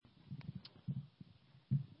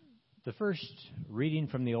The first reading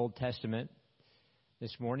from the Old Testament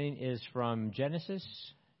this morning is from Genesis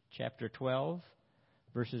chapter 12,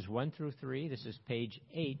 verses 1 through 3. This is page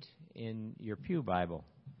 8 in your Pew Bible.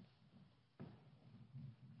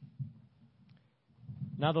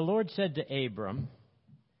 Now the Lord said to Abram,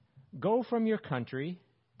 "Go from your country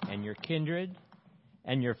and your kindred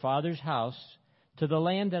and your father's house to the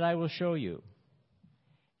land that I will show you.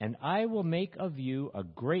 And I will make of you a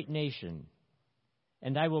great nation,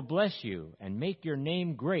 and I will bless you and make your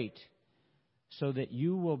name great, so that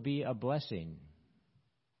you will be a blessing.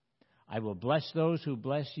 I will bless those who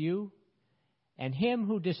bless you, and him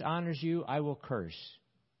who dishonors you I will curse.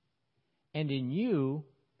 And in you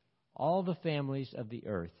all the families of the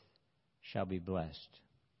earth shall be blessed."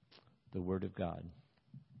 The word of God.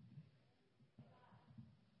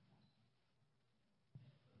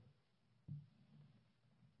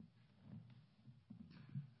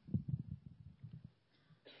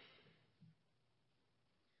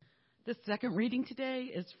 The second reading today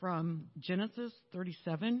is from Genesis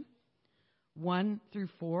 37, 1 through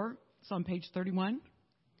 4. It's on page 31.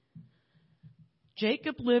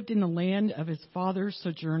 Jacob lived in the land of his father's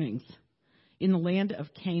sojournings, in the land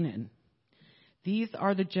of Canaan. These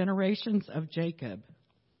are the generations of Jacob.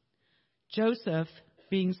 Joseph,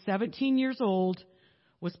 being 17 years old,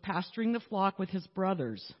 was pasturing the flock with his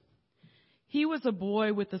brothers. He was a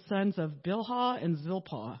boy with the sons of Bilhah and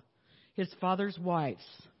Zilpah, his father's wives.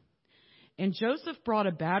 And Joseph brought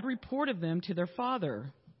a bad report of them to their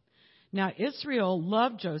father. Now Israel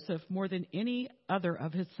loved Joseph more than any other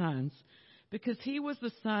of his sons, because he was the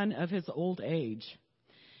son of his old age.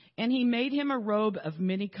 And he made him a robe of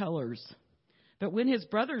many colors. But when his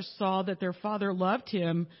brothers saw that their father loved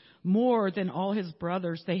him more than all his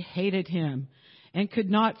brothers, they hated him and could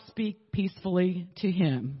not speak peacefully to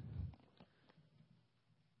him.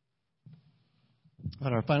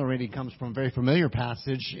 But our final reading comes from a very familiar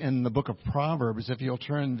passage in the book of Proverbs. If you'll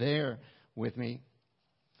turn there with me.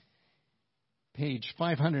 Page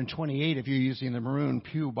 528 if you're using the Maroon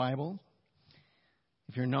Pew Bible.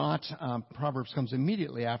 If you're not, Proverbs comes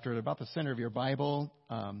immediately after it, about the center of your Bible,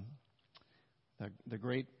 the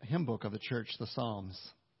great hymn book of the church, the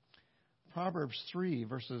Psalms. Proverbs 3,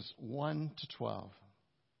 verses 1 to 12.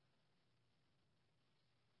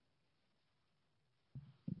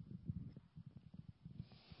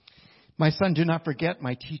 My son, do not forget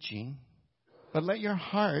my teaching, but let your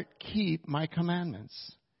heart keep my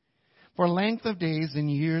commandments. For length of days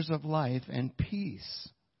and years of life and peace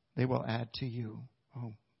they will add to you.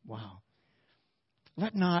 Oh, wow.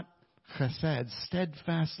 Let not chesed,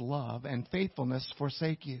 steadfast love, and faithfulness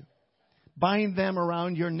forsake you. Bind them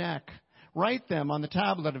around your neck. Write them on the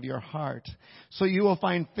tablet of your heart, so you will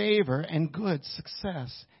find favor and good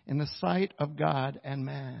success in the sight of God and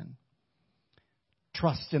man.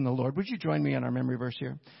 Trust in the Lord. Would you join me in our memory verse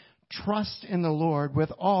here? Trust in the Lord with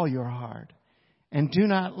all your heart, and do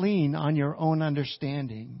not lean on your own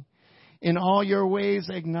understanding. In all your ways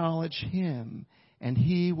acknowledge him, and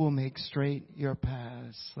he will make straight your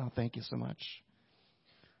paths. Oh, thank you so much.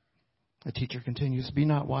 The teacher continues, be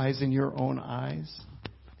not wise in your own eyes.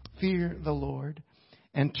 Fear the Lord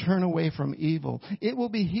and turn away from evil. It will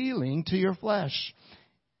be healing to your flesh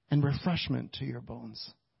and refreshment to your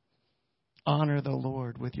bones. Honor the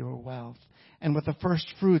Lord with your wealth and with the first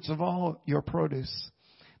fruits of all your produce.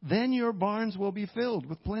 Then your barns will be filled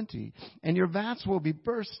with plenty, and your vats will be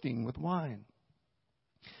bursting with wine.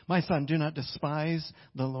 My son, do not despise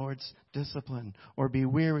the Lord's discipline or be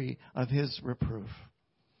weary of his reproof.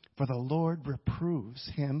 For the Lord reproves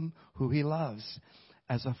him who he loves,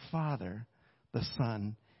 as a father the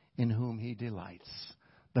son in whom he delights.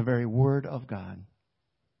 The very word of God.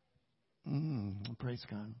 Praise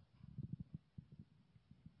God.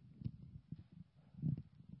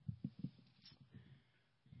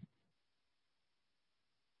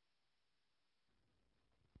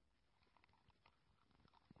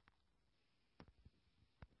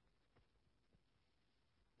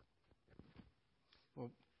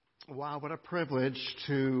 Wow, what a privilege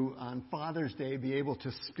to, on Father's Day, be able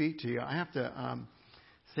to speak to you. I have to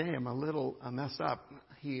say I'm a little messed up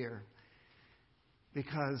here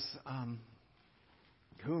because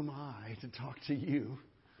who am I to talk to you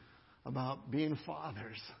about being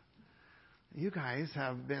fathers? You guys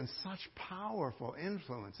have been such powerful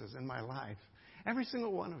influences in my life, every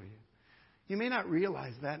single one of you. You may not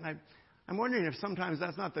realize that, and I'm wondering if sometimes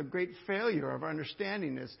that's not the great failure of our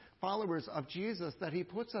understanding as followers of Jesus, that he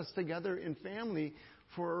puts us together in family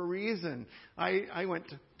for a reason. I went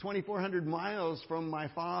 2,400 miles from my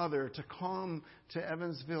father to come to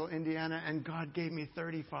Evansville, Indiana, and God gave me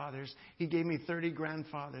 30 fathers. He gave me 30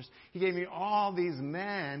 grandfathers. He gave me all these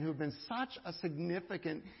men who've been such a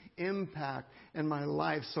significant impact in my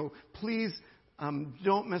life. So please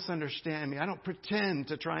don't misunderstand me. I don't pretend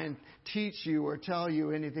to try and teach you or tell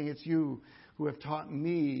you anything. It's you who have taught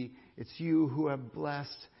me. It's you who have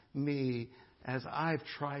blessed me as I've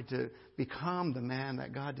tried to become the man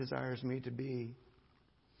that God desires me to be.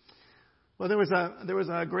 Well, there was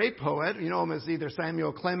a great poet, you know him as either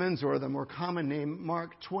Samuel Clemens or the more common name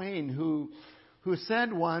Mark Twain, who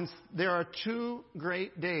said once, there are two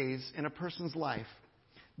great days in a person's life.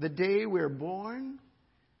 The day we're born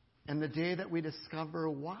and the day that we discover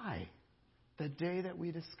why. The day that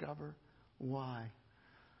we discover why.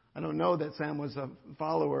 I don't know that Sam was a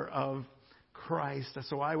follower of Christ,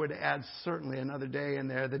 so I would add certainly another day in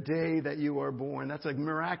there. The day that you were born. That's a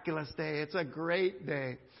miraculous day. It's a great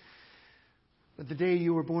day. But the day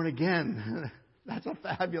you were born again, that's a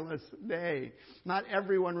fabulous day. Not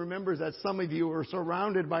everyone remembers that. Some of you were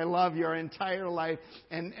surrounded by love your entire life,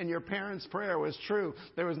 and your parents' prayer was true.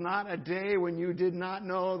 There was not a day when you did not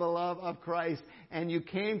know the love of Christ, and you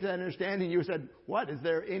came to understanding. You said, what? Is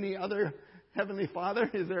there any other Heavenly Father?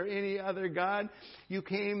 Is there any other God? You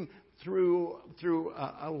came through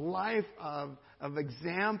a life of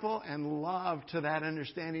example and love to that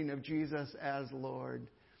understanding of Jesus as Lord.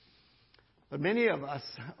 But many of us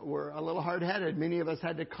were a little hard-headed. Many of us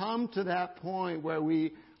had to come to that point where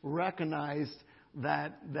we recognized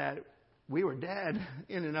that we were dead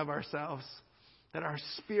in and of ourselves, that our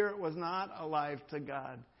spirit was not alive to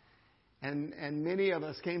God. And many of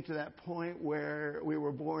us came to that point where we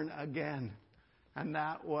were born again. And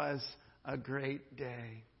that was a great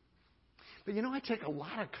day. But you know, I take a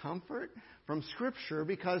lot of comfort from Scripture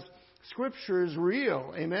because Scripture is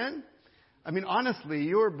real. Amen? I mean, honestly,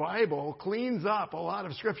 your Bible cleans up a lot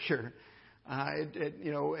of Scripture.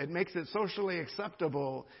 It makes it socially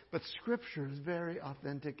acceptable. But Scripture is very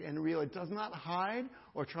authentic and real. It does not hide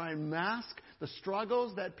or try and mask the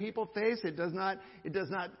struggles that people face. It does not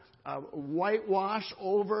whitewash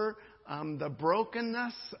over the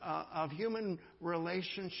brokenness of human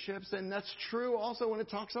relationships. And that's true also when it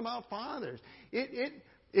talks about fathers. It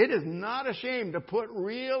is not ashamed to put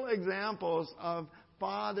real examples of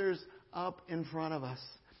fathers up in front of us.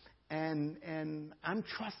 And I'm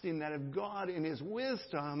trusting that if God in His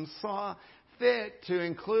wisdom saw fit to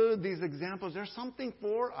include these examples, there's something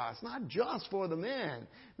for us, not just for the men,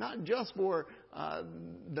 not just for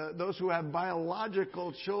those who have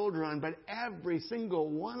biological children, but every single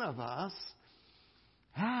one of us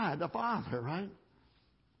had a father, right?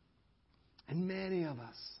 And many of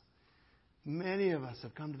us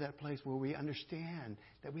have come to that place where we understand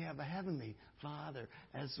that we have a heavenly Father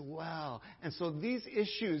as well. And so these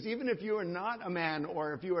issues, even if you are not a man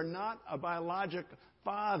or if you are not a biologic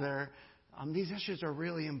father, these issues are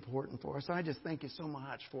really important for us. I just thank you so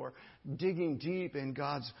much for digging deep in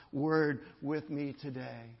God's Word with me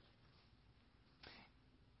today.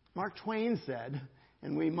 Mark Twain said,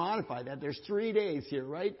 and we modify that, there's 3 days here,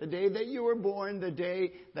 right? The day that you were born, the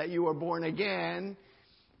day that you were born again,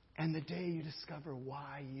 and the day you discover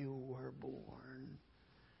why you were born.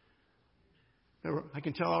 I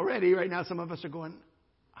can tell already, right now, some of us are going,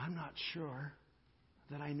 I'm not sure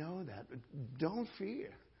that I know that. But don't fear.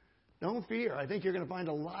 Don't fear. I think you're going to find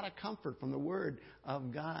a lot of comfort from the Word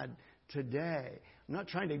of God today. I'm not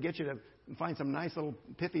trying to get you to find some nice little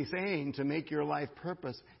pithy saying to make your life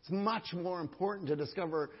purpose. It's much more important to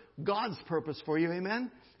discover God's purpose for you. Amen?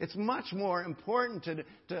 It's much more important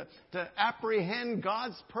to apprehend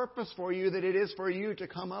God's purpose for you than it is for you to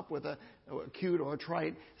come up with a cute or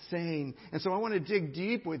trite saying. And so I want to dig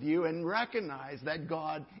deep with you and recognize that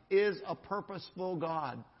God is a purposeful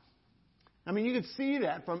God. I mean, you can see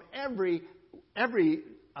that from every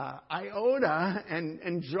iota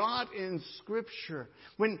and jot in Scripture.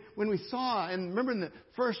 When we saw, and remember in the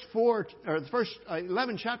first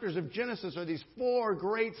 11 chapters of Genesis are these 4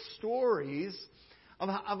 great stories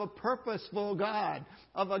of a purposeful God,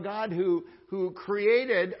 of a God who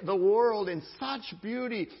created the world in such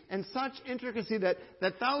beauty and such intricacy that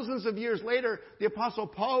thousands of years later, the Apostle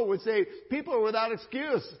Paul would say, people are without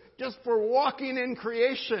excuse just for walking in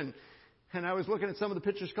creation. And I was looking at some of the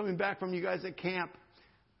pictures coming back from you guys at camp.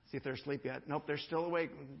 See if they're asleep yet. Nope, they're still awake.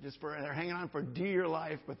 They're hanging on for dear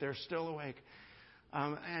life, but they're still awake.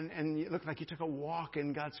 And it looked like you took a walk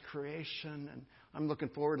in God's creation. And I'm looking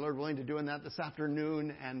forward, Lord willing, to doing that this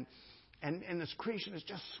afternoon. And this creation is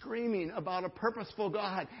just screaming about a purposeful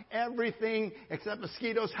God. Everything except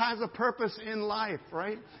mosquitoes has a purpose in life,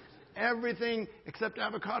 right? Everything except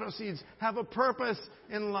avocado seeds have a purpose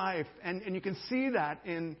in life. And you can see that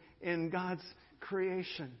in God's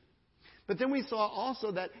creation. But then we saw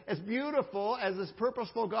also that as beautiful as this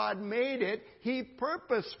purposeful God made it, He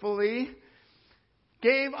purposefully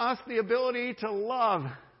gave us the ability to love.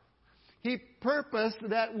 He purposed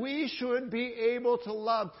that we should be able to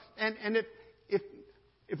love. And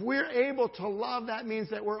if we're able to love, that means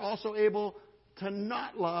that we're also able to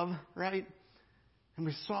not love, right? And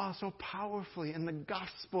we saw so powerfully in the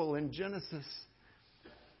gospel in Genesis.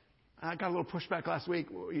 I got a little pushback last week.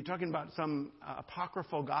 You're talking about some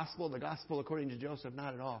apocryphal gospel, the gospel according to Joseph.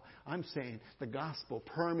 Not at all. I'm saying the gospel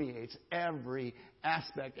permeates every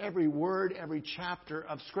aspect, every word, every chapter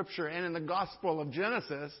of Scripture. And in the gospel of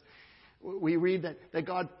Genesis, we read that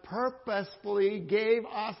God purposefully gave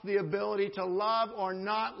us the ability to love or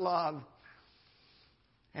not love.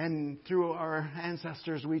 And through our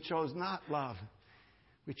ancestors, we chose not love.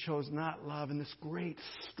 We chose not love. And this great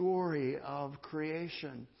story of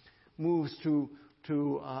creation moves to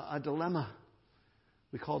a dilemma.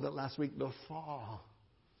 We called it last week the fall.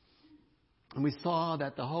 And we saw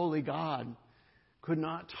that the holy God could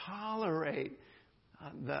not tolerate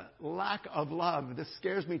the lack of love. This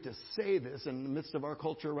scares me to say this in the midst of our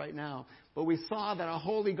culture right now. But we saw that a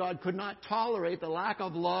holy God could not tolerate the lack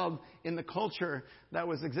of love in the culture that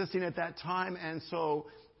was existing at that time. And so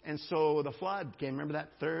the flood came. Remember that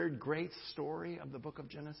third great story of the book of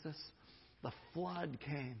Genesis? The flood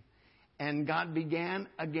came. And God began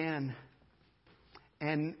again.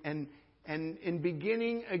 And in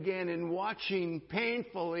beginning again and watching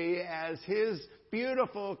painfully as His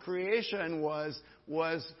beautiful creation was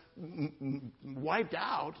wiped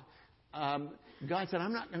out, God said,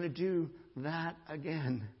 I'm not going to do that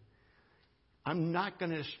again. I'm not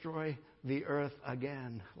going to destroy the earth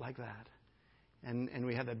again like that. And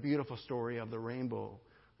we had that beautiful story of the rainbow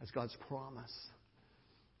as God's promise.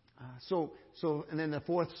 And then the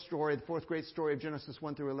fourth great story of Genesis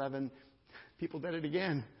 1 through 11, people did it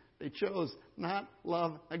again. They chose not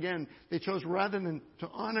love again. They chose rather than to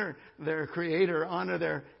honor their Creator, honor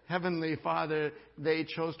their Heavenly Father, they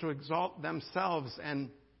chose to exalt themselves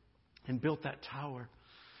and built that tower.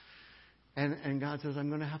 And God says, I'm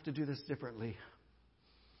going to have to do this differently.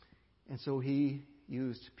 And so He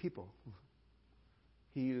used people.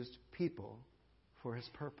 He used people for His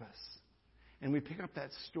purpose. And we pick up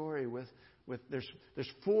that story with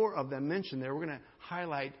there's four of them mentioned there. We're going to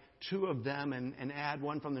highlight two of them and add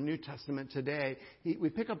one from the New Testament today. We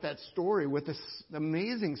pick up that story with this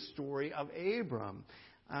amazing story of Abram.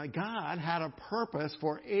 God had a purpose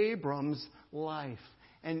for Abram's life.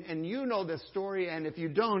 And you know this story, and if you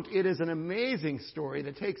don't, it is an amazing story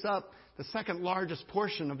that takes up the second largest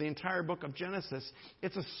portion of the entire book of Genesis.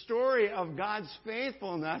 It's a story of God's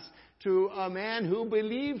faithfulness to a man who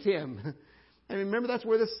believed Him. And remember, that's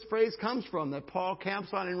where this phrase comes from that Paul camps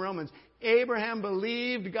on in Romans. Abraham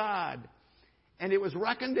believed God, and it was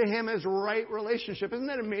reckoned to him as right relationship. Isn't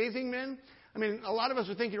that amazing, men? I mean, a lot of us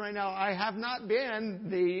are thinking right now, I have not been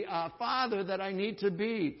the father that I need to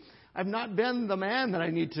be. I've not been the man that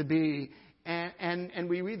I need to be. And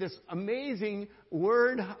we read this amazing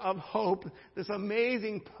word of hope, this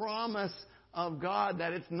amazing promise of God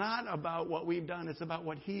that it's not about what we've done, it's about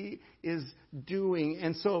what He is doing.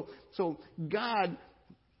 And so God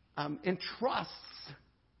entrusts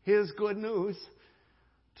His good news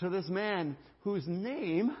to this man whose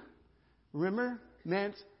name, remember,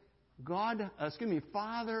 meant Father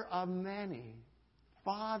of many.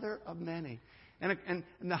 Father of many. And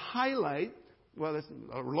the highlight, well, it's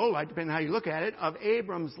a low light, depending on how you look at it, of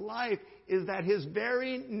Abram's life is that his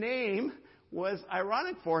very name was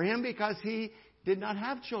ironic for him because he did not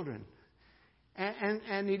have children.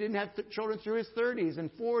 And he didn't have children through his 30s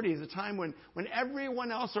and 40s, a time when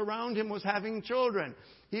everyone else around him was having children.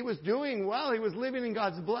 He was doing well. He was living in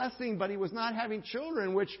God's blessing, but he was not having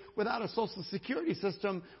children, which without a social security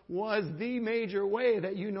system was the major way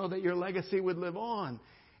that you know that your legacy would live on.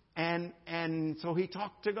 And so he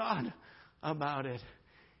talked to God about it.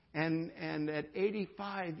 And at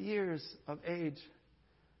 85 years of age,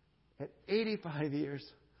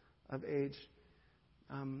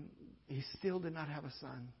 he still did not have a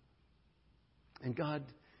son. And God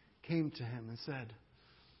came to him and said,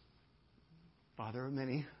 Father of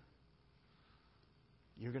many,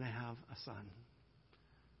 you're going to have a son.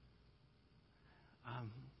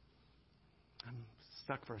 I'm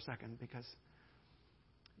stuck for a second because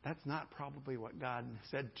that's not probably what God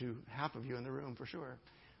said to half of you in the room for sure.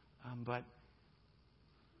 But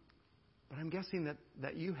I'm guessing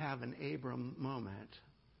that you have an Abram moment.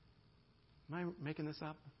 Am I making this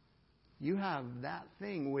up? You have that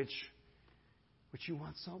thing which which you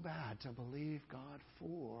want so bad to believe God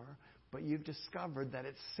for, but you've discovered that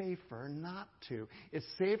it's safer not to. It's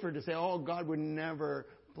safer to say, oh, God would never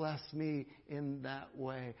bless me in that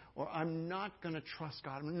way. Or I'm not going to trust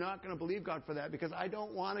God. I'm not going to believe God for that because I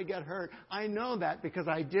don't want to get hurt. I know that because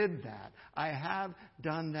I did that. I have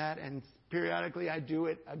done that, and periodically I do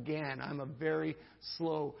it again. I'm a very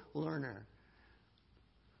slow learner.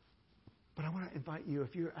 But I want to invite you,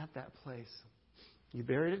 if you're at that place, you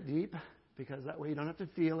buried it deep because that way you don't have to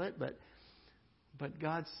feel it, but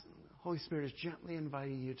God's Holy Spirit is gently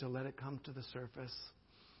inviting you to let it come to the surface.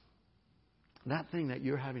 That thing that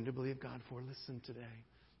you're having to believe God for, listen today.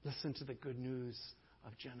 Listen to the good news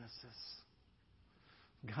of Genesis.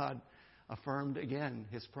 God affirmed again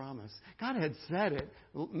His promise. God had said it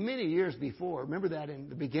many years before. Remember that in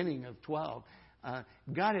the beginning of 12.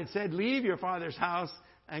 God had said, leave your father's house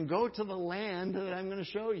and go to the land that I'm going to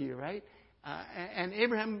show you, right? And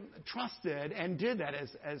Abraham trusted and did that,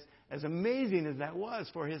 as amazing as that was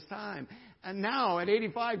for his time. And now at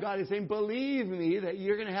 85, God is saying, believe me that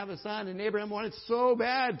you're going to have a son. And Abraham wanted so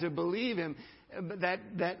bad to believe him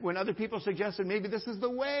that when other people suggested maybe this is the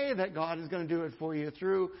way that God is going to do it for you,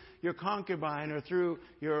 through your concubine or through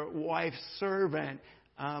your wife's servant,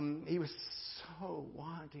 he was so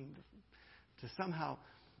wanting to somehow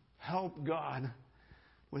help God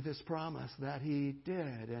with His promise that he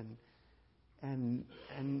did. And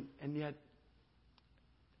yet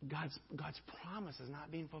God's promise is not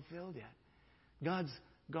being fulfilled yet.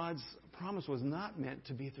 God's promise was not meant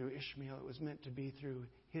to be through Ishmael. It was meant to be through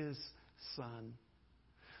his son.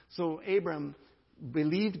 So Abram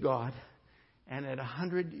believed God, and at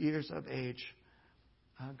 100 years of age,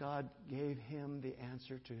 God gave him the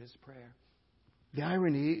answer to his prayer. The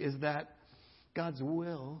irony is that God's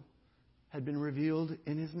will had been revealed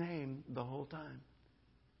in His name the whole time.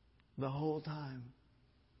 The whole time.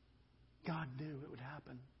 God knew it would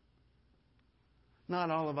happen. Not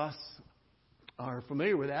all of us are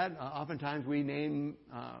familiar with that. Oftentimes we name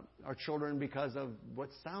our children because of what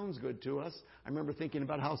sounds good to us. I remember thinking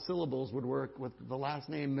about how syllables would work with the last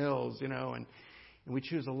name Mills, and we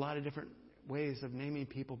choose a lot of different ways of naming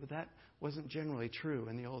people, but that wasn't generally true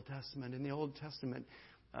in the Old Testament. In the Old Testament,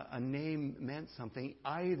 a name meant something.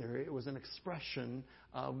 Either it was an expression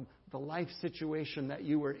of the life situation that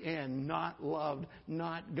you were in, not loved,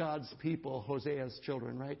 not God's people, Hosea's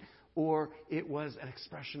children, right? Or it was an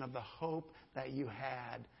expression of the hope that you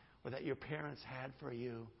had or that your parents had for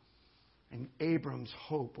you. And Abram's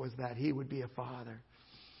hope was that he would be a father.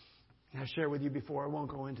 And I shared with you before, I won't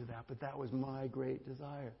go into that, but that was my great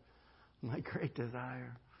desire. My great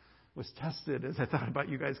desire was tested as I thought about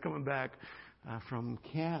you guys coming back from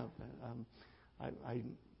camp.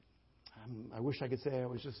 I wish I could say I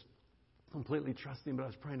was just completely trusting, but I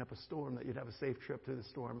was praying up a storm that you'd have a safe trip through the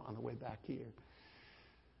storm on the way back here.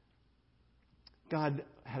 God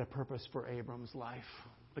had a purpose for Abram's life,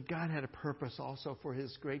 but God had a purpose also for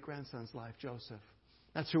his great-grandson's life, Joseph.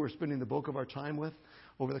 That's who we're spending the bulk of our time with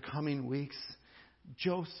over the coming weeks.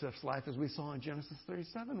 Joseph's life, as we saw in Genesis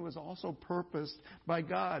 37, was also purposed by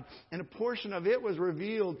God. And a portion of it was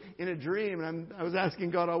revealed in a dream. And I was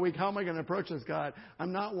asking God all week, how am I going to approach this, God?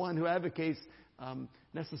 I'm not one who advocates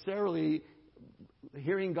necessarily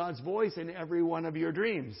hearing God's voice in every one of your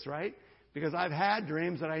dreams, right? Because I've had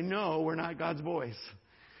dreams that I know were not God's voice.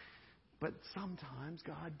 But sometimes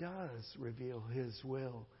God does reveal His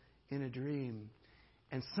will in a dream.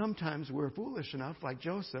 And sometimes we're foolish enough, like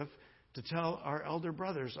Joseph, to tell our elder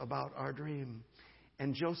brothers about our dream.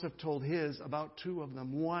 And Joseph told his about two of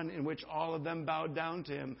them. One in which all of them bowed down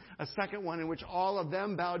to him. A second one in which all of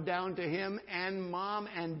them bowed down to him. And Mom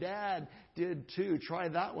and Dad did too. Try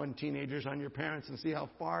that one, teenagers, on your parents and see how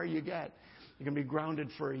far you get. You're going to be grounded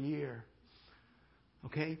for a year.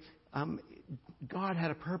 Okay? God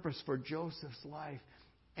had a purpose for Joseph's life.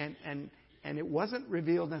 And it wasn't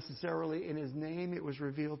revealed necessarily in his name. It was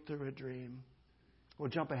revealed through a dream. Well,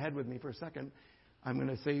 jump ahead with me for a second. I'm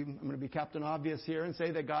going to be Captain Obvious here and say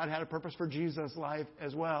that God had a purpose for Jesus' life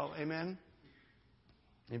as well. Amen?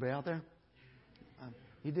 Anybody out there?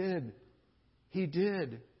 He did. He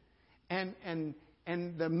did. And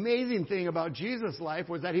the amazing thing about Jesus' life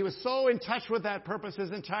was that he was so in touch with that purpose his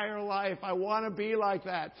entire life. I want to be like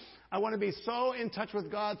that. I want to be so in touch with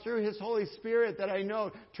God through His Holy Spirit that I know,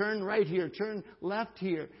 turn right here, turn left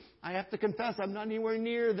here. I have to confess, I'm not anywhere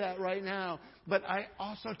near that right now. But I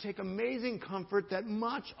also take amazing comfort that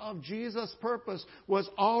much of Jesus' purpose was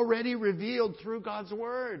already revealed through God's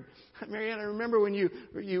Word. Marianne, I remember when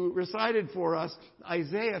you recited for us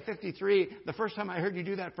Isaiah 53, the first time I heard you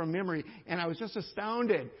do that from memory, and I was just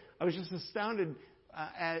astounded. I was just astounded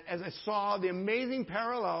as I saw the amazing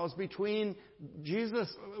parallels between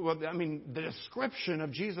Jesus, the description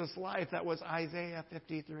of Jesus' life, that was Isaiah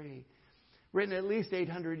 53. Written at least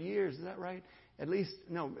 800 years, is that right?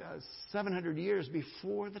 700 years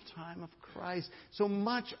before the time of Christ. So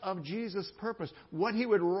much of Jesus' purpose, what he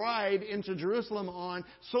would ride into Jerusalem on,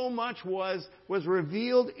 so much was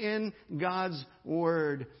revealed in God's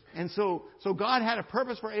Word. And so God had a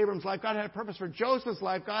purpose for Abram's life. God had a purpose for Joseph's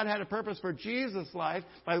life. God had a purpose for Jesus' life.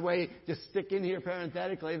 By the way, just stick in here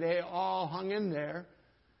parenthetically, they all hung in there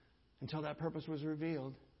until that purpose was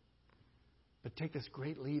revealed. But take this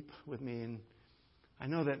great leap with me. And I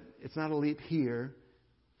know that it's not a leap here,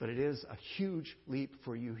 but it is a huge leap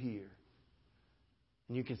for you here.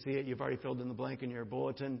 And you can see it. You've already filled in the blank in your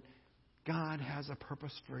bulletin. God has a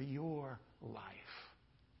purpose for your life.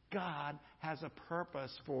 God has a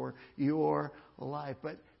purpose for your life.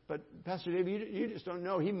 But Pastor Dave, you just don't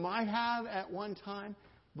know. He might have at one time,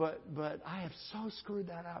 but I have so screwed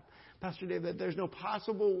that up, Pastor Dave, that there's no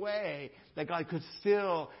possible way that God could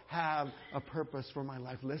still have a purpose for my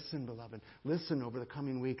life. Listen, beloved. Listen over the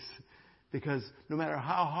coming weeks. Because no matter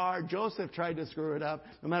how hard Joseph tried to screw it up,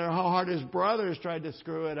 no matter how hard his brothers tried to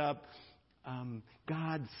screw it up,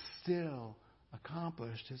 God still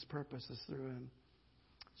accomplished His purposes through him.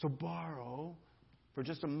 So borrow for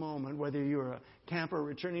just a moment, whether you're a camper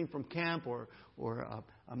returning from camp or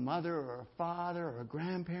a mother or a father or a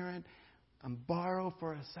grandparent, borrow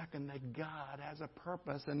for a second that God has a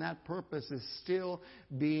purpose, and that purpose is still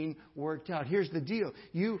being worked out. Here's the deal.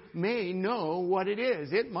 You may know what it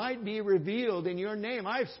is. It might be revealed in your name.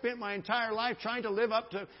 I've spent my entire life trying to live up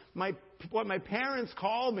to what my parents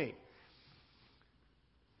called me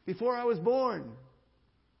before I was born.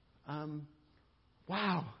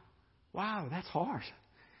 Wow, that's hard.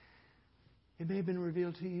 It may have been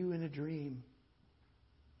revealed to you in a dream.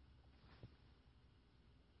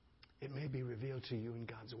 It may be revealed to you in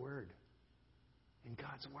God's Word. In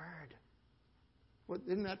God's Word. Well,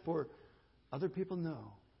 isn't that for other people?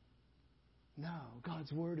 No.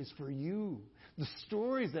 God's Word is for you. The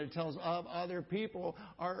stories that it tells of other people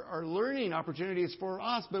are learning opportunities for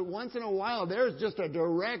us. But once in a while, there's just a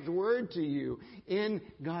direct word to you in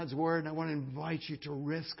God's Word. And I want to invite you to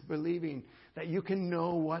risk believing that you can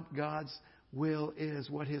know what God's will is,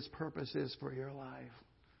 what His purpose is for your life.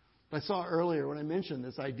 I saw earlier when I mentioned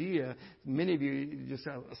this idea, many of you just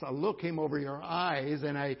a look came over your eyes,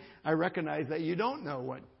 and I recognize that you don't know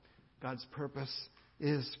what God's purpose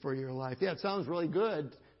is for your life. Yeah, it sounds really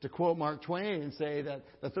good to quote Mark Twain and say that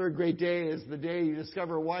the third great day is the day you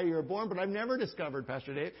discover why you were born, but I've never discovered,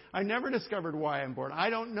 Pastor Dave, I never discovered why I'm born. I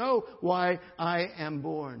don't know why I am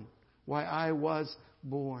born, why I was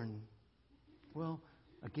born. Well,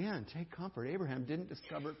 again, take comfort. Abraham didn't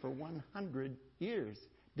discover it for 100 years.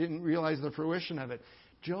 Didn't realize the fruition of it.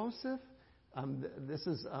 Joseph, this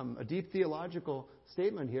is a deep theological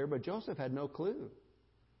statement here, but Joseph had no clue.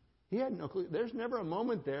 He had no clue. There's never a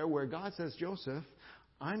moment there where God says, Joseph,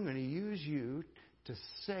 I'm going to use you to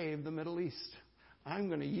save the Middle East. I'm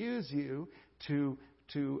going to use you to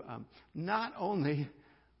not only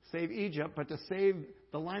save Egypt, but to save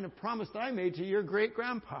the line of promise that I made to your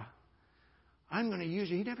great-grandpa. I'm going to use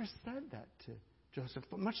you. He never said that to Joseph.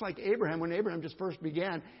 But much like Abraham, when Abraham just first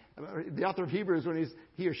began, the author of Hebrews, when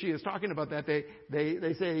he or she is talking about that,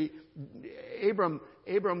 they say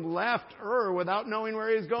Abram left Ur without knowing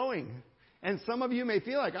where he's going. And some of you may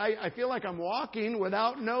feel like, I feel like I'm walking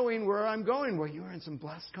without knowing where I'm going. Well, you are in some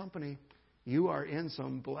blessed company. You are in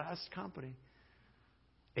some blessed company.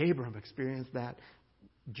 Abram experienced that.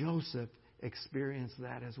 Joseph experienced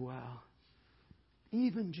that as well.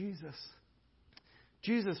 Even Jesus.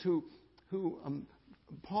 Jesus who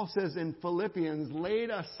Paul says in Philippians, laid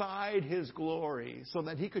aside His glory so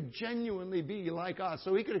that He could genuinely be like us,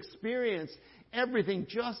 so He could experience everything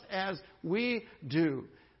just as we do,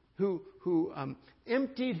 who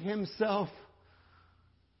emptied Himself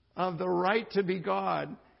of the right to be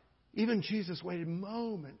God. Even Jesus waited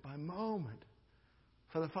moment by moment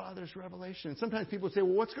for the Father's revelation. Sometimes people say,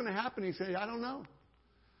 well, what's going to happen? He said, I don't know.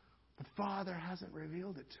 The Father hasn't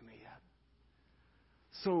revealed it to me yet.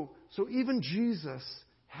 So even Jesus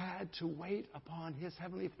had to wait upon His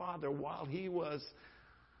Heavenly Father while He was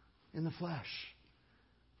in the flesh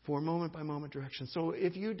for moment-by-moment direction. So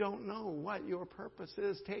if you don't know what your purpose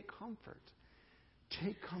is, take comfort.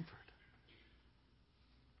 Take comfort.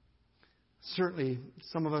 Certainly,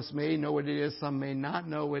 some of us may know what it is, some may not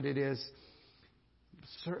know what it is.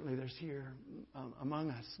 Certainly, there's here among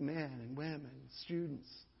us men and women, students,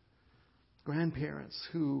 grandparents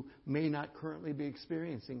who may not currently be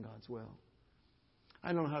experiencing God's will.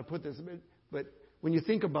 I don't know how to put this, but when you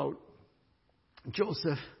think about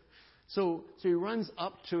Joseph, so he runs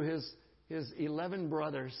up to his 11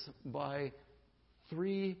 brothers by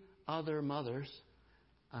 3 other mothers.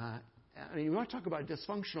 I mean, you want to talk about a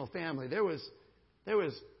dysfunctional family. There was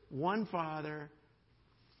 1 father,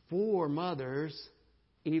 4 mothers,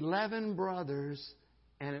 11 brothers,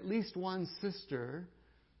 and at least 1 sister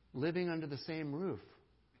living under the same roof.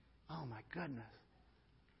 Oh my goodness.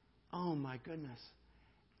 Oh my goodness.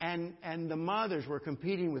 And the mothers were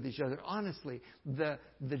competing with each other. Honestly, the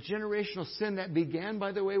generational sin that began,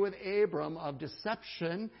 by the way, with Abram of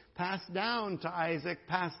deception, passed down to Isaac,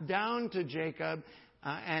 passed down to Jacob,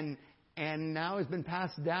 and now has been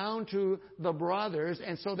passed down to the brothers.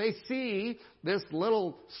 And so they see this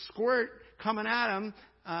little squirt coming at them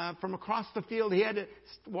from across the field. He had to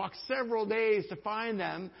walk several days to find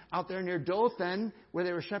them out there near Dothan, where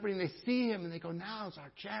they were shepherding. They see him and they go, now's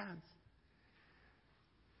our chance.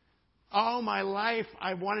 All my life,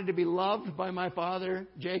 I wanted to be loved by my father,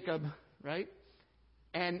 Jacob, right?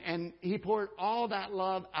 And he poured all that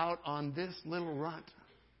love out on this little runt.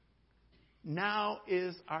 Now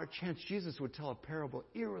is our chance. Jesus would tell a parable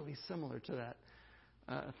eerily similar to that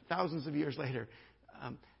thousands of years later,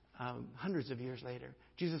 hundreds of years later.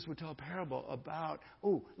 Jesus would tell a parable about,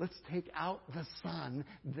 let's take out the son,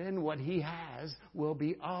 then what he has will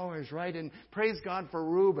be ours, right? And praise God for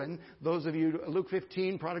Reuben. Those of you, Luke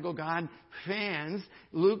 15, prodigal God fans,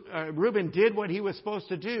 Reuben did what he was supposed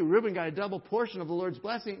to do. Reuben got a double portion of the Lord's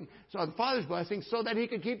blessing, so the Father's blessing, so that he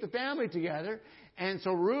could keep the family together. And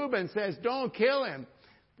so Reuben says, don't kill him.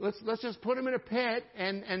 Let's just put him in a pit.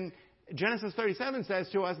 And Genesis 37 says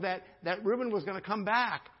to us that Reuben was going to come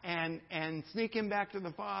back and sneak him back to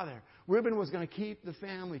the father. Reuben was going to keep the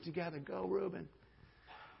family together. Go, Reuben.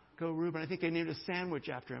 Go, Reuben. I think they named a sandwich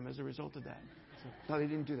after him as a result of that. No, they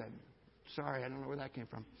didn't do that. Sorry, I don't know where that came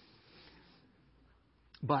from.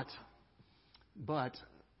 But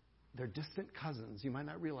they're distant cousins. You might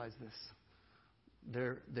not realize this.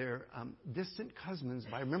 They're distant cousins.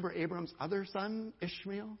 Remember Abraham's other son,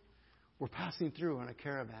 Ishmael? Were passing through on a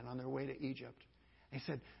caravan on their way to Egypt. They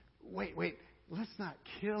said, wait, let's not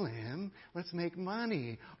kill him. Let's make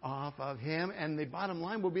money off of him, and the bottom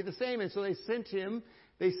line will be the same. And so they sent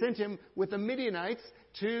him with the Midianites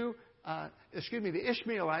the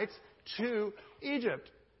Ishmaelites to Egypt.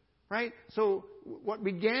 Right? So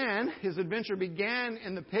his adventure began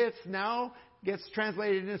in the pits, now gets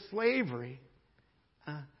translated into slavery.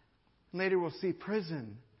 Later we'll see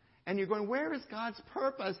prison. And you're going, where is God's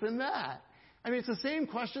purpose in that? I mean, it's the same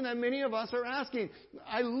question that many of us are asking.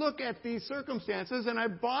 I look at these circumstances and I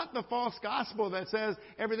bought the false gospel that says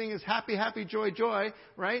everything is happy, happy, joy, joy,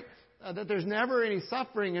 right? That there's never any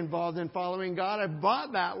suffering involved in following God. I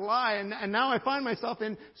bought that lie, and now I find myself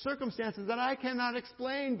in circumstances that I cannot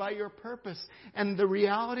explain by your purpose. And the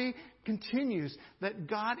reality continues that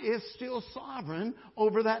God is still sovereign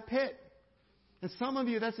over that pit. And some of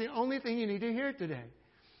you, that's the only thing you need to hear today.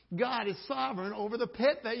 God is sovereign over the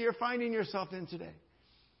pit that you're finding yourself in today.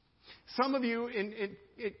 Some of you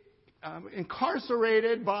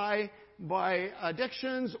incarcerated by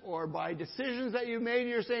addictions or by decisions that you've made.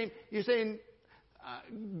 You're saying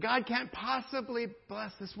God can't possibly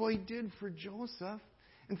bless this. Well, He did for Joseph.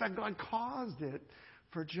 In fact, God caused it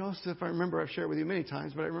for Joseph. I remember, I've shared with you many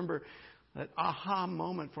times, but I remember that aha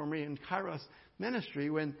moment for me in Kairos ministry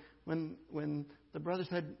when the brother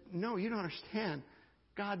said, "No, you don't understand.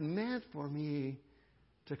 God meant for me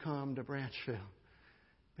to come to Branchville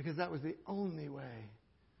because that was the only way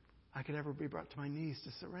I could ever be brought to my knees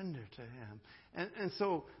to surrender to Him." And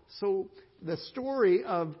so the story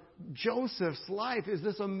of Joseph's life is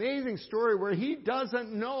this amazing story where he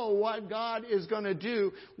doesn't know what God is going to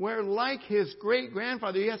do, where like his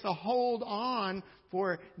great-grandfather, he has to hold on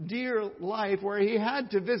for dear life, where he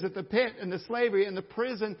had to visit the pit and the slavery and the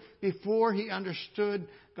prison before he understood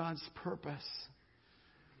God's purpose.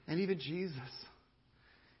 And even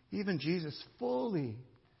Jesus, fully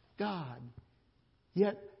God,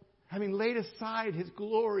 yet having laid aside His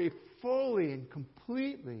glory, fully and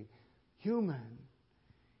completely human,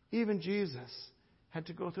 even Jesus had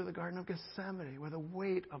to go through the Garden of Gethsemane where the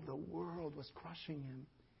weight of the world was crushing Him.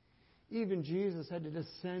 Even Jesus had to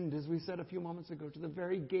descend, as we said a few moments ago, to the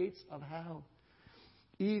very gates of hell.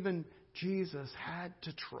 Even Jesus had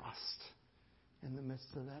to trust in the midst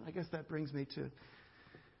of that. I guess that brings me to,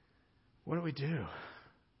 what do we do?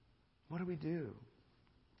 What do we do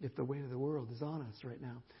if the weight of the world is on us right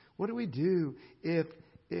now? What do we do if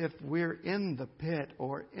we're in the pit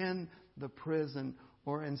or in the prison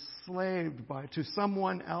or enslaved to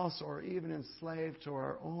someone else or even enslaved to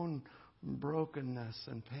our own brokenness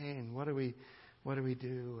and pain? What do What do we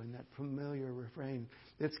do? And that familiar refrain,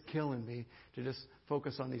 it's killing me to just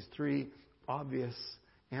focus on these three obvious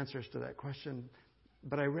answers to that question.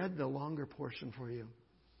 But I read the longer portion for you.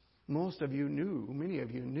 Most of you knew, many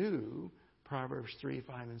of you knew Proverbs 3,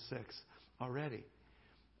 5, and 6 already.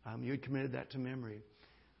 You had committed that to memory.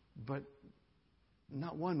 But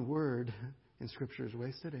not one word in Scripture is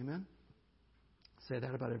wasted. Amen? Say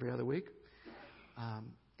that about every other week.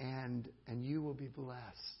 And you will be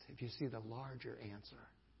blessed if you see the larger answer.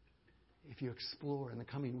 If you explore in the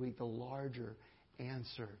coming week the larger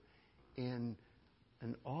answer in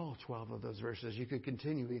all 12 of those verses. You could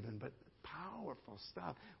continue even, but powerful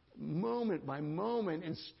stuff. Moment by moment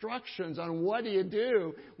instructions on what do you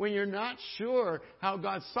do when you're not sure how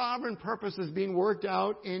God's sovereign purpose is being worked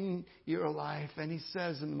out in your life. And he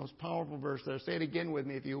says in the most powerful verse there, say it again with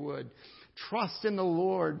me if you would. Trust in the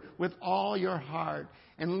Lord with all your heart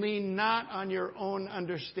and lean not on your own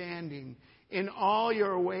understanding. In all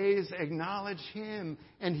your ways acknowledge Him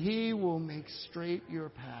and He will make straight your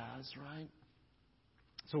paths, right?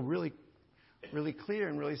 So really clear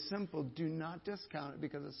and really simple. Do not discount it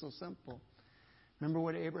because it's so simple. Remember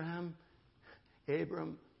what Abram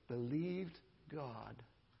believed God,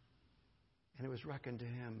 and it was reckoned to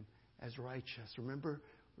him as righteous. Remember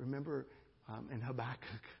in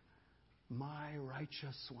Habakkuk, my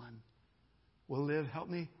righteous one will live, help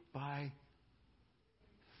me, by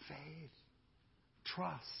faith.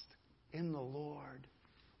 Trust in the Lord.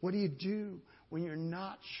 What do you do when you're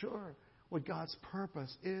not sure what God's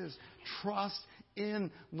purpose is? Trust in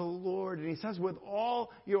the Lord. And he says, with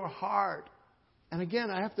all your heart. And again,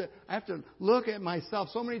 I have to look at myself.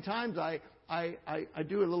 So many times I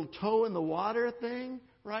do a little toe in the water thing,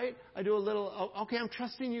 right? I do a little, okay, I'm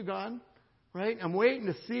trusting you, God, right? I'm waiting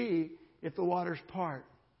to see if the waters part,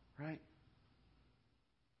 right?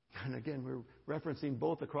 And again, we're referencing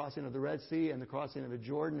both the crossing of the Red Sea and the crossing of the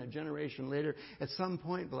Jordan a generation later. At some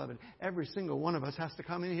point, beloved, every single one of us has to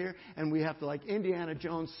come in here and we have to, like Indiana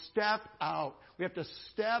Jones, step out. We have to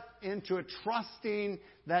step into it, trusting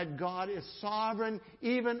that God is sovereign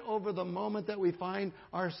even over the moment that we find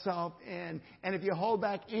ourselves in. And if you hold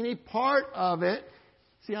back any part of it,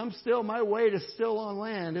 see, my weight is still on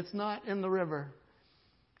land. It's not in the river.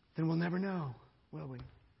 Then we'll never know, will we?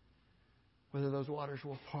 Whether those waters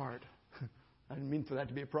will part. I didn't mean for that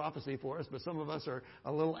to be a prophecy for us, but some of us are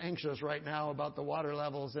a little anxious right now about the water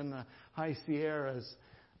levels in the high Sierras.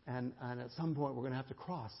 And at some point we're going to have to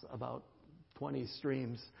cross about 20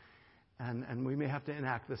 streams. And we may have to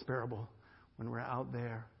enact this parable when we're out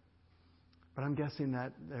there. But I'm guessing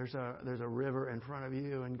that there's a river in front of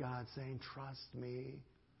you and God's saying, trust me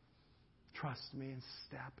and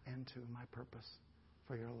step into my purpose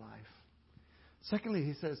for your life. Secondly,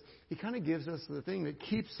 he says, he kind of gives us the thing that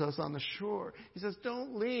keeps us on the shore. He says,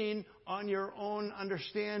 don't lean on your own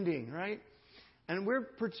understanding, right? And we're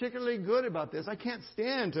particularly good about this. I can't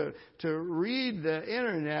stand to read the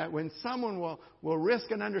internet when someone will risk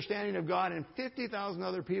an understanding of God and 50,000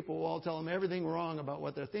 other people will all tell them everything wrong about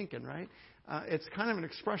what they're thinking, right? It's kind of an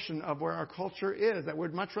expression of where our culture is, that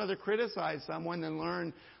we'd much rather criticize someone than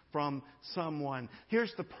learn from someone.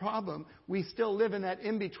 Here's the problem. We still live in that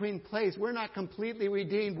in-between place. We're not completely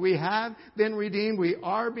redeemed. We have been redeemed. We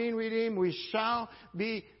are being redeemed. We shall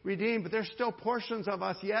be redeemed. But there's still portions of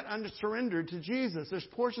us yet unsurrendered to Jesus. There's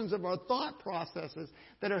portions of our thought processes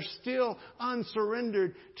that are still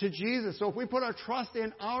unsurrendered to Jesus. So if we put our trust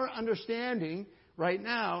in our understanding right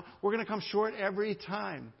now, we're going to come short every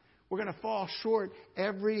time. We're going to fall short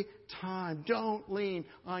every time. Don't lean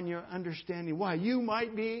on your understanding. Why? You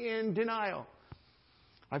might be in denial.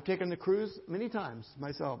 I've taken the cruise many times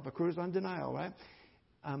myself, a cruise on denial, right?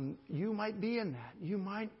 You might be in that. You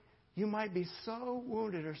might be so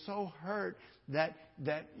wounded or so hurt that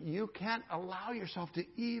you can't allow yourself to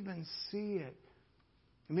even see it.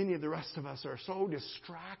 Many of the rest of us are so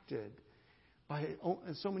distracted by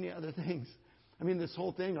so many other things. I mean, this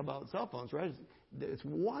whole thing about cell phones, right? It's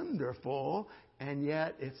wonderful, and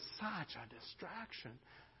yet it's such a distraction.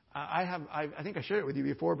 I think I shared it with you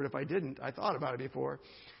before, but if I didn't, I thought about it before.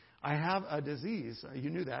 I have a disease. You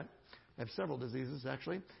knew that. I have several diseases,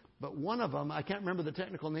 actually. But one of them, I can't remember the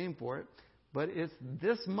technical name for it, but it's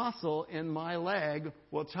this muscle in my leg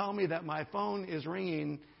will tell me that my phone is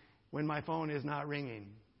ringing when my phone is not ringing.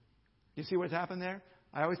 You see what's happened there?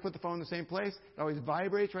 I always put the phone in the same place. It always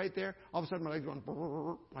vibrates right there. All of a sudden, my leg's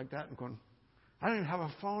going like that. I'm going, I don't even have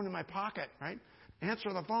a phone in my pocket, right?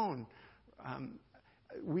 Answer the phone.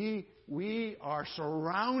 We are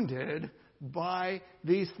surrounded by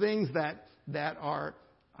these things that are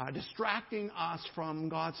distracting us from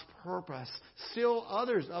God's purpose. Still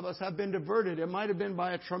others of us have been diverted. It might have been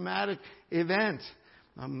by a traumatic event.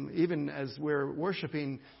 Even as we're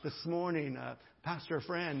worshiping this morning, pastor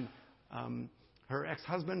friend, her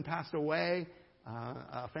ex-husband passed away.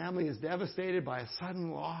 A family is devastated by a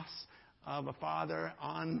sudden loss of a father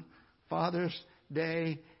on Father's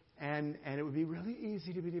Day. And it would be really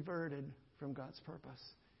easy to be diverted from God's purpose.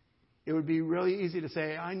 It would be really easy to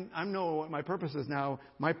say, I know what my purpose is now.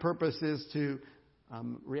 My purpose is to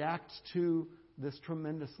react to this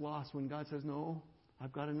tremendous loss, when God says, no,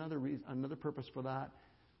 I've got another purpose for that.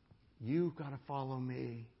 You've got to follow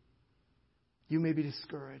me. You may be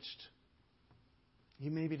discouraged. You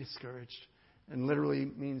may be discouraged. And literally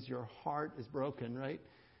means your heart is broken, right?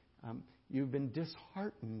 You've been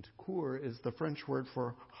disheartened. Coeur is the French word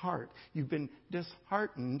for heart. You've been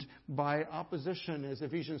disheartened by opposition, as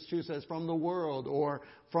Ephesians 2 says, from the world or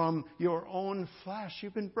from your own flesh.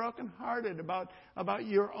 You've been brokenhearted about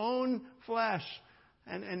your own flesh.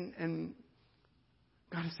 And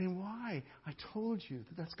God is saying, why? I told you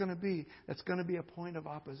that's going to be a point of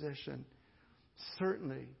opposition.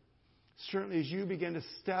 Certainly, as you begin to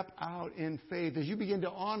step out in faith, as you begin to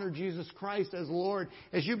honor Jesus Christ as Lord,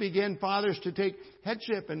 as you begin, fathers, to take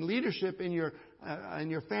headship and leadership in your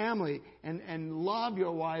family and love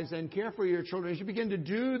your wives and care for your children, as you begin to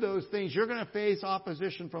do those things, you're going to face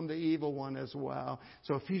opposition from the evil one as well.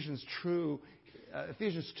 So Ephesians 2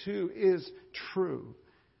 is true.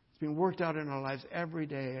 It's being worked out in our lives every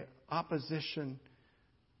day. Opposition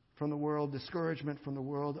from the world, discouragement from the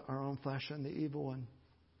world, our own flesh, and the evil one.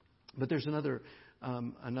 But there's another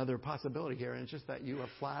possibility here, and it's just that you are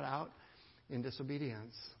flat out in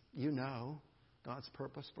disobedience. You know God's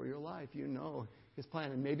purpose for your life. You know His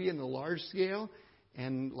plan. And maybe in the large scale,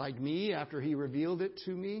 and like me, after He revealed it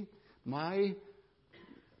to me, my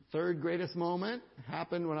third greatest moment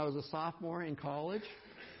happened when I was a sophomore in college.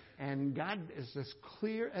 And God is as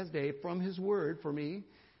clear as day from His Word for me,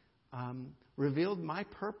 revealed my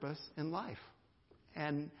purpose in life.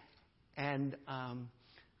 And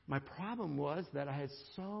my problem was that I had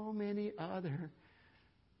so many other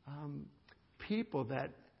people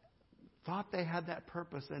that thought they had that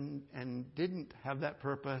purpose and didn't have that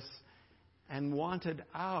purpose and wanted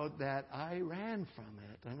out, that I ran from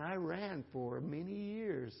it. And I ran for many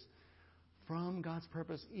years from God's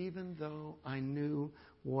purpose, even though I knew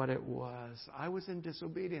what it was. I was in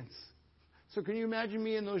disobedience. So can you imagine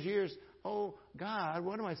me in those years? Oh, God,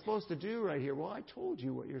 what am I supposed to do right here? Well, I told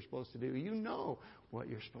you what you're supposed to do. You know what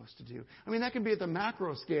you're supposed to do. I mean, that could be at the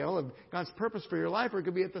macro scale of God's purpose for your life, or it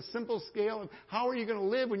could be at the simple scale of how are you going to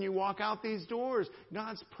live when you walk out these doors.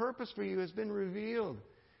 God's purpose for you has been revealed.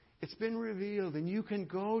 It's been revealed, and you can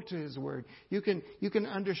go to His Word. You can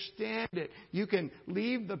understand it. You can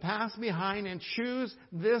leave the past behind and choose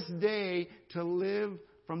this day to live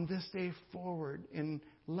from this day forward in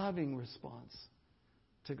loving response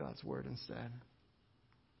to God's Word instead.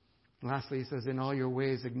 And lastly, He says, in all your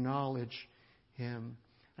ways acknowledge Him.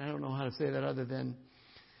 I don't know how to say that other than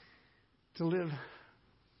to live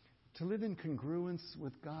in congruence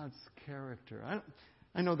with God's character.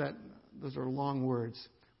 I know that those are long words.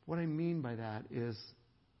 What I mean by that is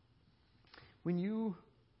when you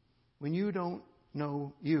don't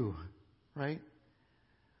know you, right?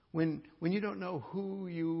 When you don't know who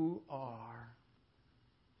you are,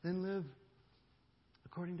 then live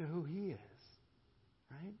according to who He is,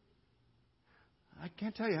 right? I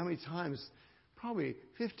can't tell you how many times, probably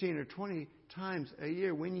 15 or 20 times a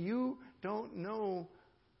year, when you don't know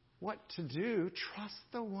what to do, trust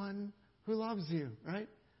the one who loves you, right?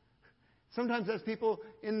 Sometimes that's people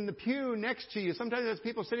in the pew next to you. Sometimes that's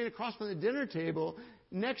people sitting across from the dinner table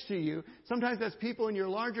next to you. Sometimes that's people in your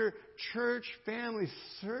larger church family.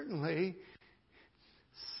 Certainly,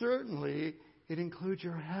 it includes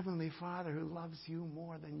your Heavenly Father who loves you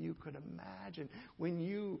more than you could imagine. When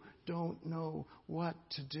you don't know what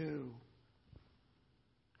to do,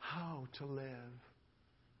 how to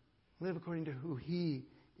live according to who He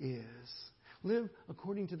is. Live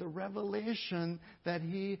according to the revelation that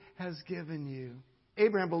He has given you.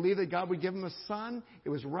 Abraham believed that God would give him a son. It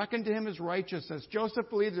was reckoned to him as righteousness. Joseph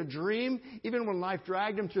believed a dream, even when life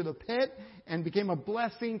dragged him through the pit, and became a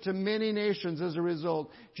blessing to many nations as a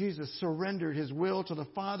result. Jesus surrendered His will to the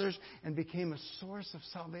fathers and became a source of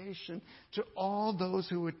salvation to all those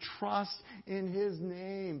who would trust in His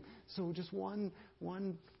name. So just one,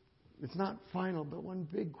 it's not final, but one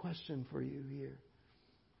big question for you here.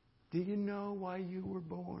 Do you know why you were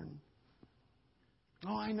born?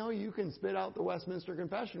 Oh, I know you can spit out the Westminster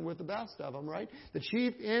Confession with the best of them, right? The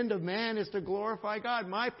chief end of man is to glorify God.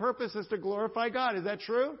 My purpose is to glorify God. Is that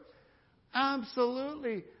true?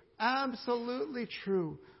 Absolutely, absolutely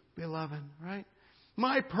true, beloved, right?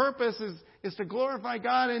 My purpose is to glorify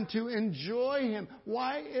God and to enjoy Him.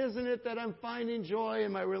 Why isn't it that I'm finding joy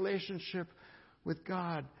in my relationship with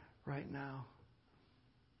God right now?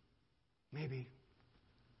 Maybe,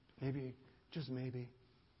 just maybe,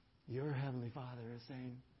 your Heavenly Father is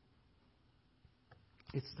saying,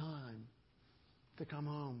 it's time to come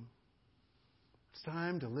home. It's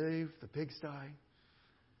time to leave the pigsty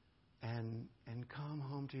and come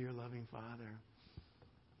home to your loving Father.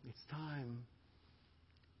 It's time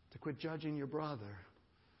to quit judging your brother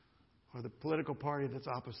or the political party that's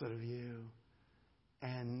opposite of you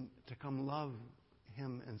and to come love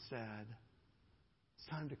him instead. It's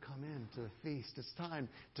time to come into the feast. It's time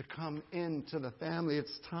to come into the family.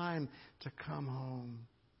 It's time to come home.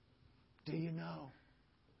 Do you know?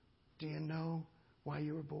 Do you know why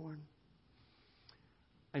you were born?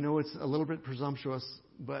 I know it's a little bit presumptuous,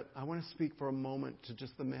 but I want to speak for a moment to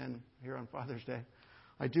just the men here on Father's Day.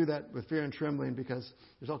 I do that with fear and trembling because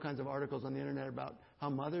there's all kinds of articles on the internet about how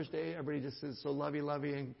Mother's Day, everybody just is so lovey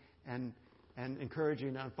and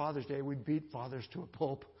encouraging. On Father's Day, we beat fathers to a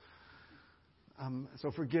pulp.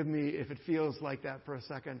 So forgive me if it feels like that for a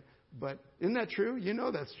second. But isn't that true? You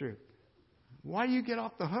know that's true. Why do you get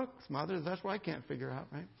off the hook, mothers? That's what I can't figure out,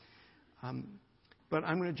 right? But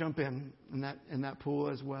I'm going to jump in that pool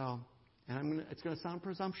as well. And it's going to sound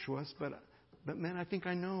presumptuous, but men, I think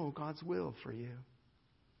I know God's will for you.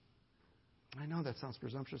 I know that sounds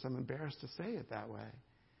presumptuous. I'm embarrassed to say it that way.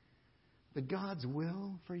 But God's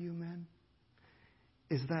will for you, men,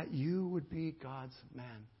 is that you would be God's man.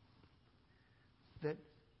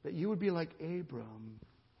 That you would be like Abram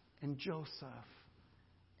and Joseph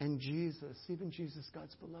and Jesus, even Jesus,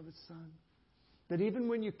 God's beloved Son. That even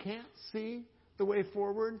when you can't see the way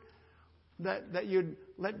forward, that you'd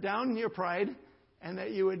let down your pride and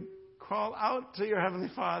that you would call out to your Heavenly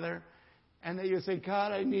Father and that you would say,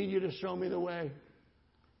 God, I need you to show me the way.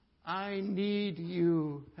 I need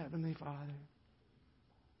you, Heavenly Father.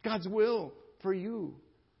 God's will for you,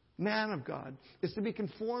 man of God, is to be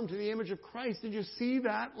conformed to the image of Christ. Did you see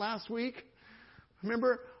that last week?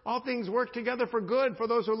 Remember, all things work together for good for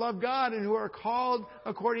those who love God and who are called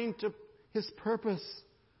according to His purpose.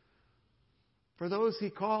 For those He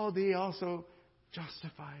called, He also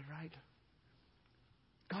justified, right?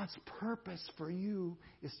 God's purpose for you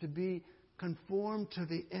is to be conformed to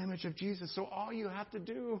the image of Jesus. So all you have to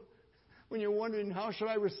do when you're wondering, how should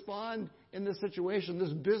I respond in this situation, this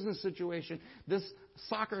business situation, this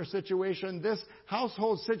soccer situation, this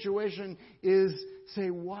household situation, is say,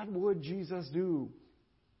 what would Jesus do?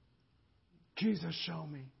 Jesus, show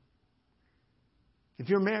me. If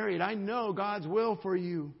you're married, I know God's will for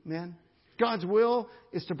you, men. God's will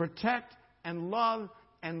is to protect and love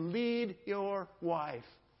and lead your wife.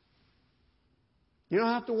 You don't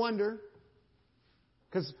have to wonder.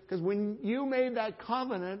 Because when you made that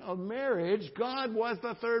covenant of marriage, God was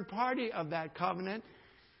the third party of that covenant.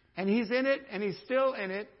 And He's in it, and He's still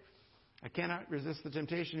in it. I cannot resist the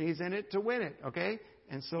temptation. He's in it to win it, okay?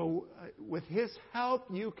 And so with His help,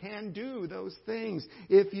 you can do those things.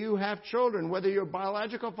 If you have children, whether you're a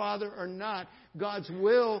biological father or not, God's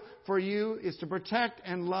will for you is to protect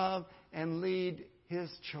and love and lead His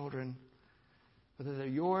children. Whether they're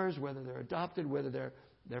yours, whether they're adopted, whether they're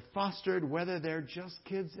fostered, whether they're just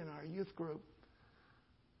kids in our youth group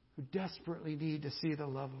who desperately need to see the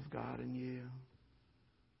love of God in you.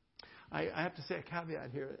 I have to say a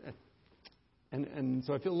caveat here. And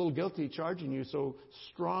so I feel a little guilty charging you so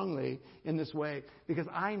strongly in this way because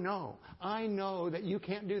I know that you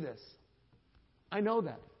can't do this. I know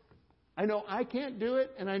that. I know I can't do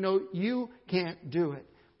it, and I know you can't do it.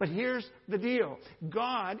 But here's the deal.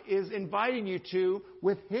 God is inviting you to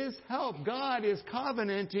with His help. God is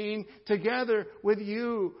covenanting together with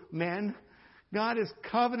you, men. God is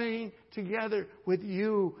covenanting together with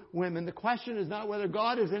you, women. The question is not whether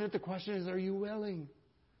God is in it. The question is, are you willing?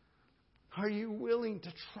 Are you willing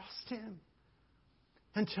to trust Him?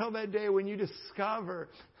 Until that day when you discover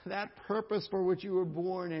that purpose for which you were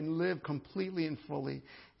born and live completely and fully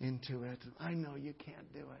into it. I know you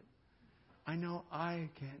can't do it. I know I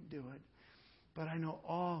can't do it. But I know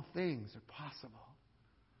all things are possible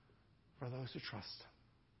for those who trust Him.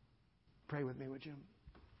 Pray with me, would you?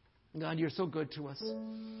 God, You're so good to us.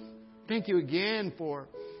 Thank You again for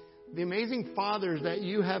the amazing fathers that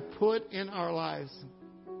You have put in our lives.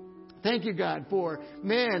 Thank You, God, for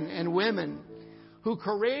men and women who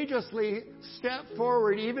courageously step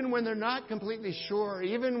forward even when they're not completely sure,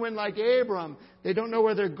 even when, like Abram, they don't know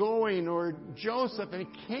where they're going, or Joseph and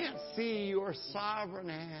can't see Your sovereign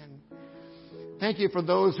hand. Thank you for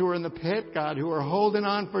those who are in the pit, God, who are holding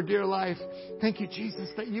on for dear life. Thank you, Jesus,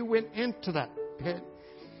 that you went into that pit.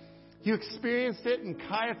 You experienced it in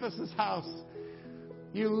Caiaphas' house.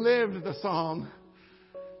 You lived the psalm.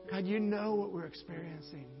 God, you know what we're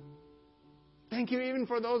experiencing. Thank you even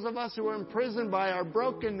for those of us who are imprisoned by our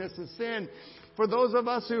brokenness and sin. For those of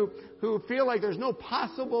us who feel like there's no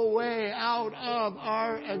possible way out of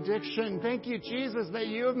our addiction. Thank you, Jesus, that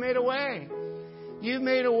you have made a way. You've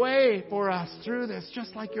made a way for us through this,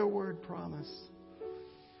 just like your word promised.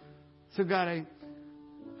 So God,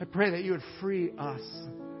 I pray that you would free us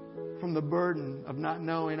from the burden of not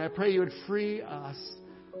knowing. I pray you would free us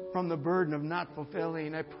from the burden of not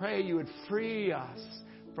fulfilling. I pray you would free us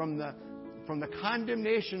from the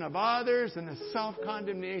condemnation of others and the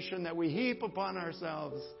self-condemnation that we heap upon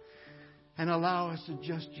ourselves, and allow us to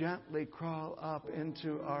just gently crawl up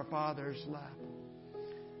into our Father's lap.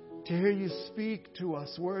 To hear you speak to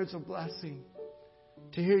us words of blessing.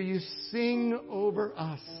 To hear you sing over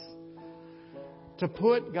us. To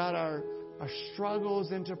put, God, our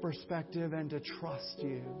struggles into perspective and to trust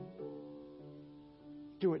you.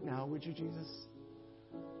 Do it now, would you, Jesus?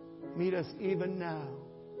 Meet us even now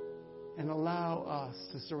and allow us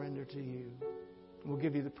to surrender to you. We'll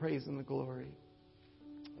give you the praise and the glory.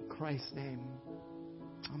 In Christ's name,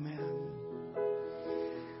 amen.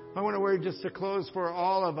 I want to word just to close for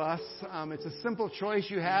all of us. It's a simple choice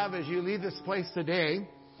you have as you leave this place today.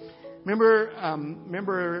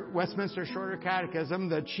 Remember Westminster Shorter Catechism.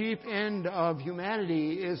 The chief end of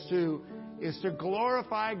humanity is to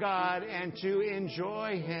glorify God and to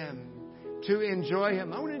enjoy Him. To enjoy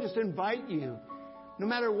Him. I want to just invite you, no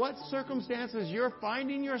matter what circumstances you're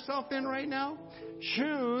finding yourself in right now,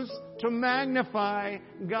 choose to magnify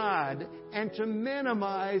God and to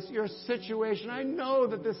minimize your situation. I know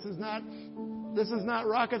that this is not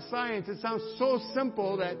rocket science. It sounds so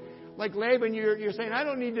simple that, like Laban, you're saying, I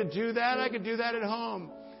don't need to do that. I could do that at home.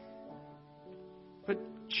 But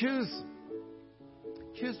choose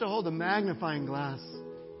to hold a magnifying glass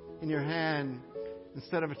in your hand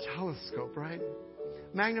instead of a telescope, right?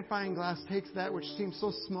 Magnifying glass takes that which seems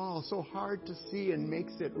so small, so hard to see, and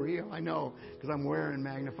makes it real. I know, because I'm wearing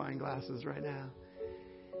magnifying glasses right now.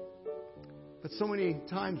 But so many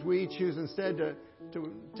times we choose instead to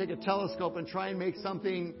take a telescope and try and make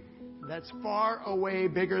something that's far away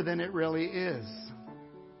bigger than it really is.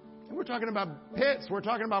 And we're talking about pits, we're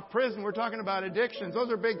talking about prison, we're talking about addictions.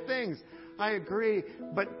 Those are big things. I agree.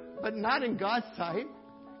 But not in God's sight.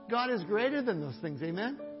 God is greater than those things.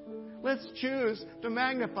 Amen? Let's choose to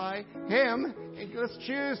magnify Him. Let's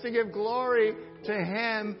choose to give glory to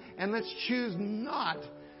Him. And let's choose not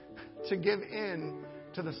to give in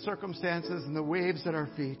to the circumstances and the waves at our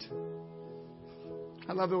feet.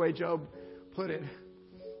 I love the way Job put it.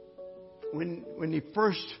 When he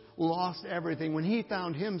first lost everything, when he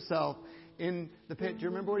found himself in the pit, do you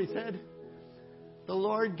remember what he said? The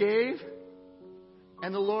Lord gave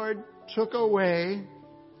and the Lord took away.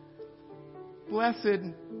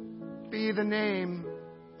 Blessed be the name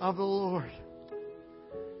of the Lord.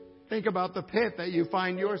 Think about the pit that you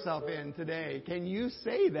find yourself in today. Can you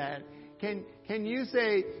say that? Can you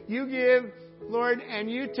say, you give, Lord,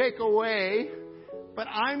 and you take away, but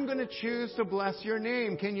I'm going to choose to bless your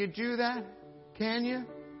name. Can you do that? Can you?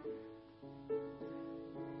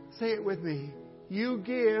 Say it with me. You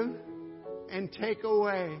give and take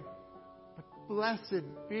away, but blessed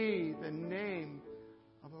be the name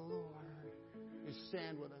of the Lord. You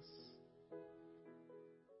stand with us.